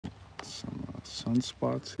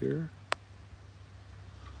sunspots here.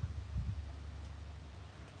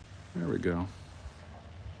 There we go.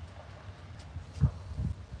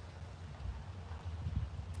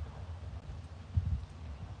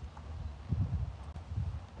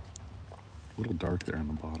 A little dark there on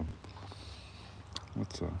the bottom.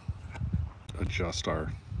 Let's adjust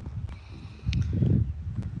our.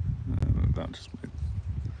 That just made.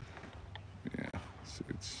 Yeah, see,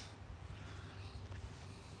 it's.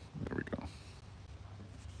 There we go.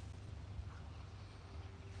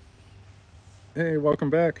 Hey, welcome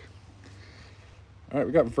back. All right,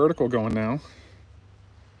 we got vertical going now.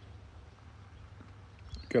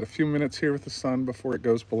 Got a few minutes here with the sun before it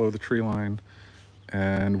goes below the tree line.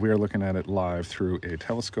 And we are looking at it live through a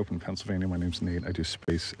telescope in Pennsylvania. My name's Nate. I do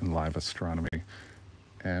space and live astronomy.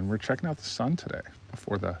 And we're checking out the sun today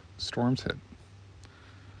before the storms hit.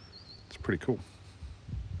 It's pretty cool.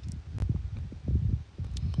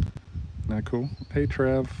 Isn't that cool? Hey,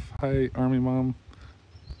 Trev. Hi, Army Mom.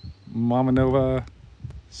 Mama Nova.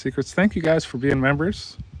 Secrets. Thank you guys for being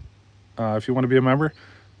members. If you want to be a member,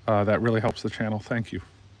 that really helps the channel. Thank you.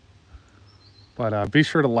 But be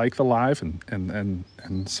sure to like the live and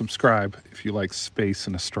subscribe if you like space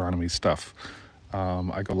and astronomy stuff.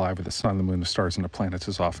 I go live with the sun, the moon, the stars, and the planets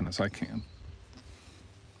as often as I can.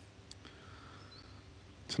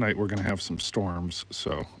 Tonight we're going to have some storms,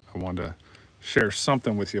 so I wanted to share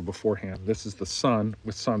something with you beforehand. This is the sun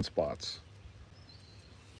with sunspots.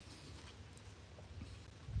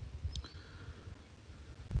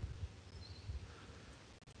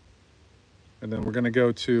 And then we're going to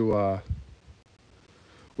go to...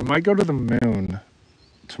 we might go to the moon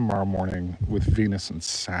tomorrow morning with Venus and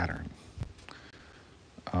Saturn.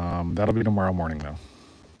 That'll be tomorrow morning, though.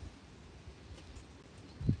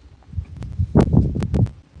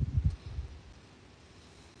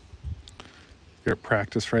 You're at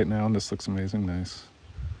practice right now, and this looks amazing. Nice.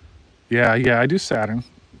 Yeah, I do Saturn.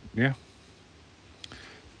 Yeah.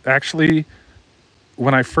 Actually,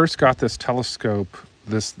 when I first got this telescope,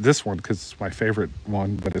 this one, because it's my favorite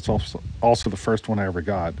one, but it's also the first one I ever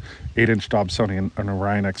got, 8-inch Dobsonian, an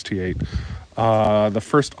Orion XT8. The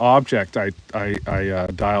first object I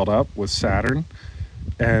dialed up was Saturn,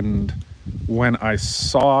 and when I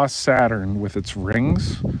saw Saturn with its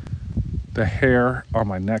rings, the hair on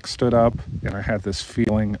my neck stood up, and I had this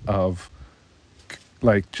feeling of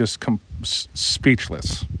like just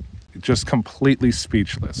speechless, just completely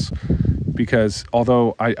speechless. Because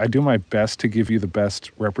although I do my best to give you the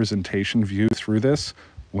best representation view through this,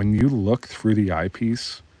 when you look through the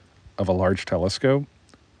eyepiece of a large telescope,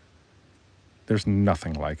 there's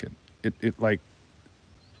nothing like it. It like,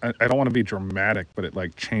 I don't want to be dramatic, but it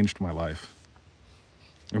like changed my life.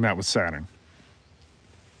 And that was Saturn.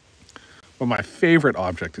 But my favorite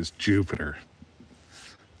object is Jupiter.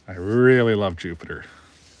 I really love Jupiter.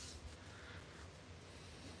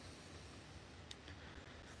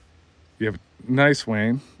 You have nice,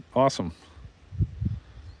 Wayne. Awesome.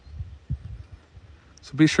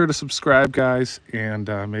 So be sure to subscribe, guys, and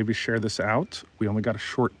maybe share this out. We only got a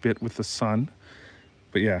short bit with the sun.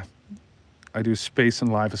 But yeah, I do space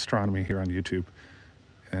and live astronomy here on YouTube.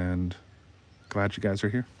 And glad you guys are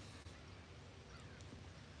here.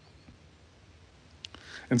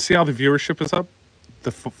 And see how the viewership is up?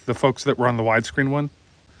 The folks that were on the widescreen one?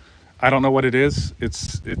 I don't know what it is.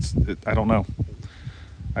 I don't know.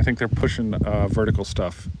 I think they're pushing vertical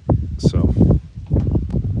stuff, so.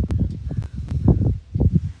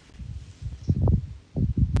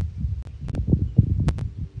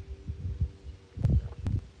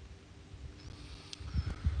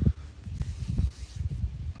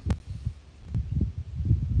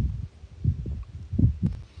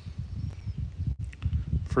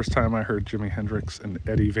 First time I heard Jimi Hendrix and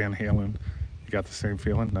Eddie Van Halen. You got the same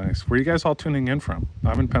feeling? Nice. Where are you guys all tuning in from?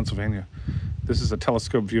 I'm in Pennsylvania. This is a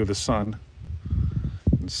telescope view of the sun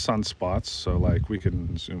and sunspots. So like we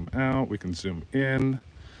can zoom out, we can zoom in.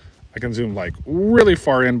 I can zoom like really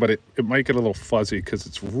far in, but it might get a little fuzzy because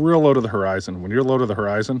it's real low to the horizon. When you're low to the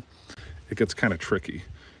horizon, it gets kind of tricky.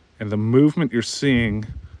 And the movement you're seeing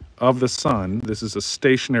of the sun, this is a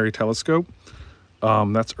stationary telescope,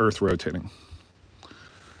 that's Earth rotating.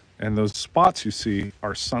 And those spots you see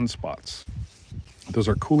are sunspots. Those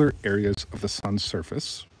are cooler areas of the sun's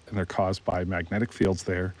surface, and they're caused by magnetic fields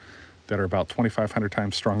there that are about 2,500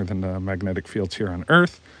 times stronger than the magnetic fields here on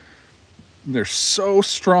Earth. They're so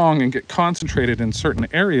strong and get concentrated in certain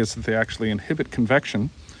areas that they actually inhibit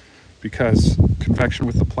convection, because convection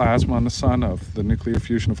with the plasma on the sun of the nuclear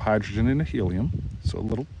fusion of hydrogen into helium. So a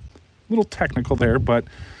little technical there, but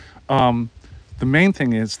The main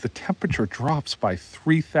thing is the temperature drops by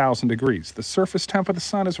 3,000 degrees. The surface temp of the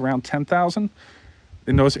sun is around 10,000.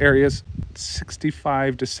 In those areas,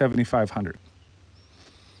 65 to 7,500.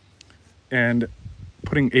 And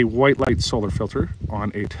putting a white light solar filter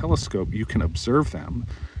on a telescope, you can observe them.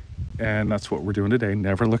 And that's what we're doing today.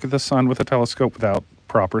 Never look at the sun with a telescope without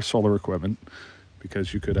proper solar equipment,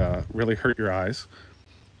 because you could really hurt your eyes.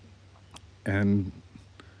 And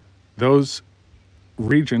those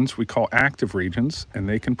regions we call active regions, and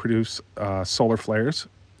they can produce solar flares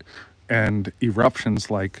and eruptions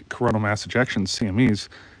like coronal mass ejections, CMEs.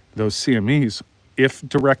 Those CMEs, if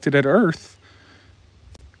directed at Earth,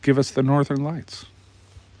 give us the northern lights.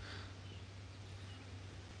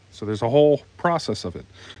 So there's a whole process of it.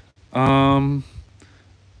 I'm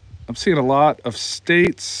seeing a lot of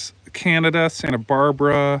states: Canada, Santa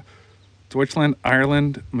Barbara, Deutschland,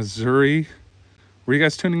 Ireland, Missouri. Where are you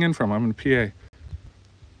guys tuning in from? I'm in PA.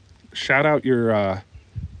 Shout out your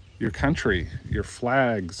country, your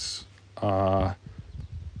flags, and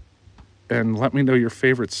let me know your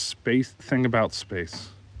favorite space thing about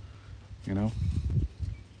space. You know,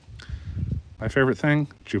 my favorite thing,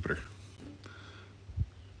 Jupiter.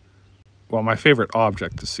 Well, my favorite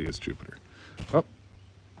object to see is Jupiter. Oh,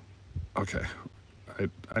 okay.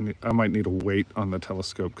 I might need to wait on the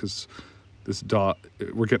telescope because this dot,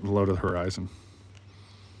 we're getting low to the horizon.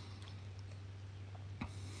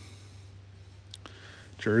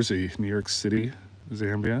 Jersey, New York City,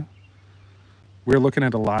 Zambia. We're looking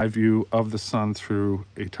at a live view of the sun through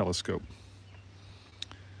a telescope.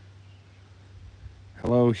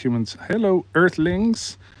 Hello, humans. Hello,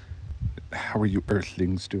 Earthlings. How are you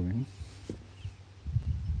Earthlings doing?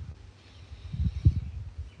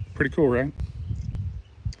 Pretty cool, right?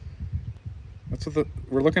 That's what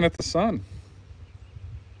we're looking at the sun.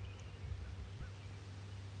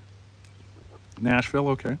 Nashville,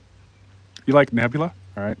 okay. You like nebula?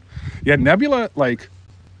 All right. Yeah, nebula, like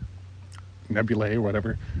nebulae or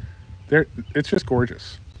whatever. It's just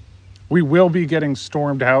gorgeous. We will be getting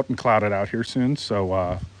stormed out and clouded out here soon, so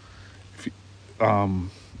I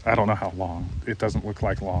don't know how long. It doesn't look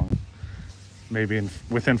like long. Maybe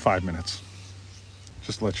within 5 minutes.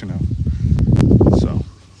 Just to let you know. So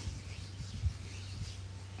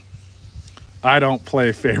I don't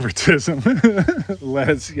play favoritism.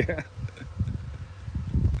 Les, yeah.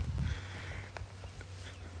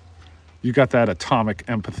 You got that atomic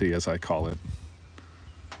empathy, as I call it.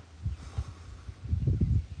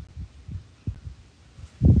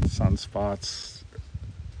 Sunspots.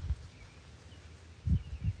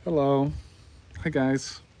 Hello. Hi,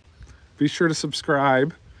 guys. Be sure to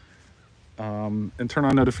subscribe and turn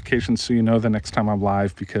on notifications so you know the next time I'm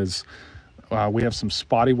live, because we have some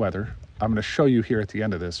spotty weather. I'm going to show you here at the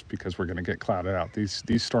end of this because we're going to get clouded out.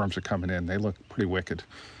 These storms are coming in. They look pretty wicked.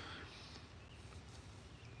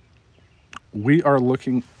 We are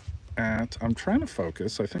looking at, I'm trying to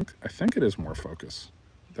focus. I think it is more focus.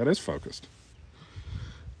 That is focused.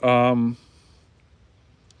 The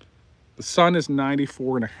sun is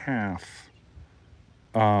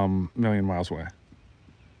 94.5 million miles away.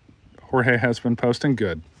 Jorge has been posting.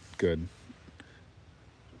 Good.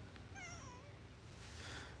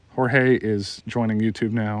 Jorge is joining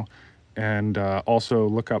YouTube now. And also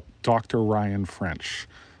look up Dr. Ryan French.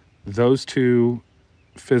 Those two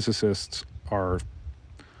physicists I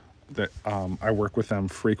work with them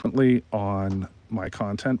frequently on my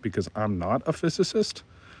content because I'm not a physicist,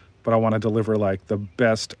 but I want to deliver like the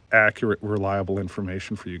best, accurate, reliable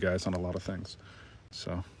information for you guys on a lot of things.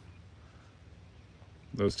 So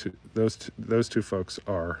those two folks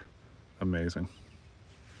are amazing.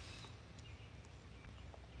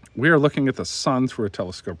 We are looking at the sun through a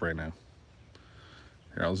telescope right now.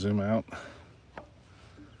 Here, I'll zoom out.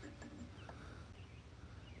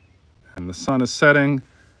 And the sun is setting,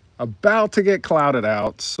 about to get clouded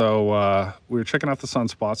out. So we're checking out the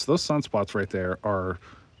sunspots. Those sunspots right there are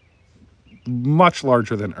much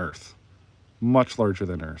larger than Earth. Much larger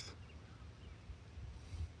than Earth.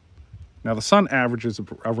 Now the sun averages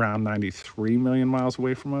around 93 million miles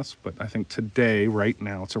away from us, but I think today, right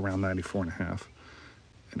now, it's around 94.5.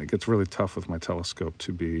 And it gets really tough with my telescope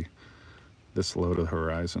to be this low to the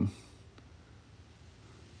horizon.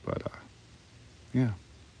 But yeah.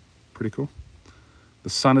 Pretty cool. The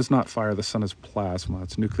sun is not fire, the sun is plasma.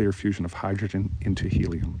 It's nuclear fusion of hydrogen into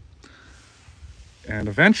helium. And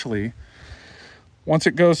eventually, once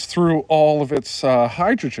it goes through all of its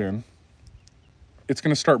hydrogen, it's going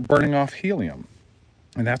to start burning off helium.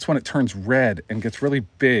 And that's when it turns red and gets really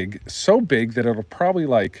big, so big that it'll probably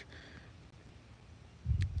like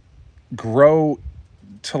grow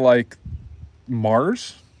to like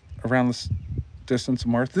Mars around this. distance of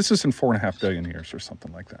Mars. This is in 4.5 billion years or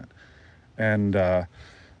something like that. And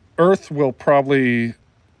Earth will probably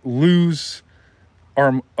lose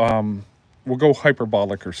our, we'll go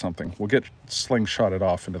hyperbolic or something. We'll get slingshotted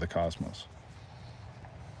off into the cosmos.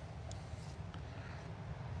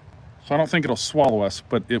 So I don't think it'll swallow us,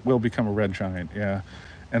 but it will become a red giant, yeah.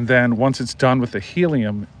 And then once it's done with the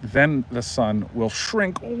helium, then the sun will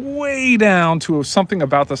shrink way down to something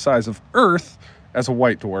about the size of Earth as a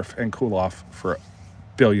white dwarf and cool off for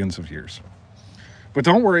billions of years. But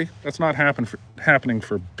don't worry, that's not happening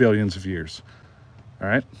for billions of years. All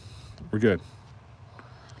right? We're good.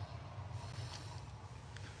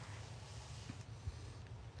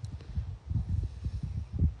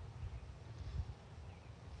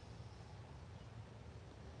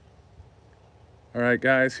 All right,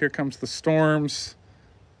 guys, here comes the storms.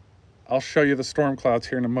 I'll show you the storm clouds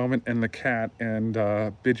here in a moment and the cat, and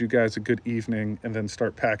bid you guys a good evening and then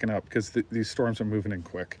start packing up because these storms are moving in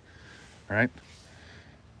quick. All right,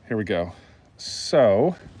 here we go.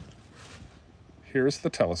 So here's the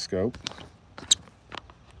telescope.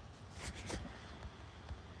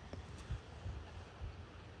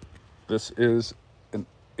 This is an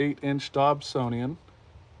 8-inch Dobsonian,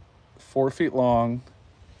 4 feet long,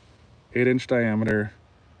 8-inch diameter,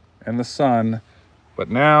 and the sun. But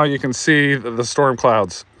now you can see the storm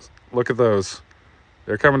clouds. Look at those.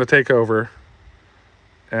 They're coming to take over.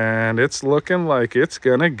 And it's looking like it's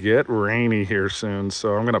gonna get rainy here soon.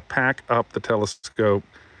 So I'm gonna pack up the telescope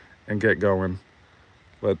and get going.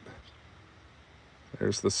 But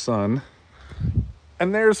there's the sun.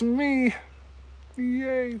 And there's me.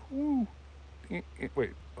 Yay, woo.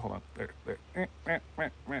 Wait, hold on, there.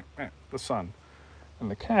 The sun.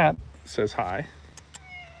 And the cat says hi.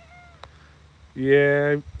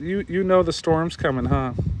 Yeah, you know the storm's coming,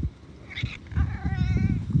 huh?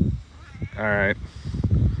 All right.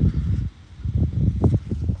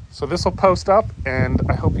 So this will post up, and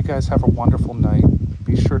I hope you guys have a wonderful night.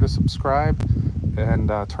 Be sure to subscribe and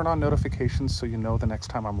turn on notifications so you know the next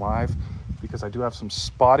time I'm live, because I do have some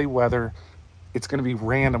spotty weather. It's going to be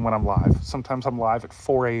random when I'm live. Sometimes I'm live at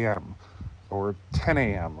 4 a.m. or 10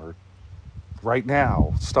 a.m. or right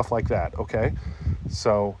now, stuff like that, okay?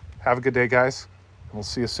 So have a good day, guys, and we'll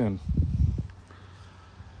see you soon.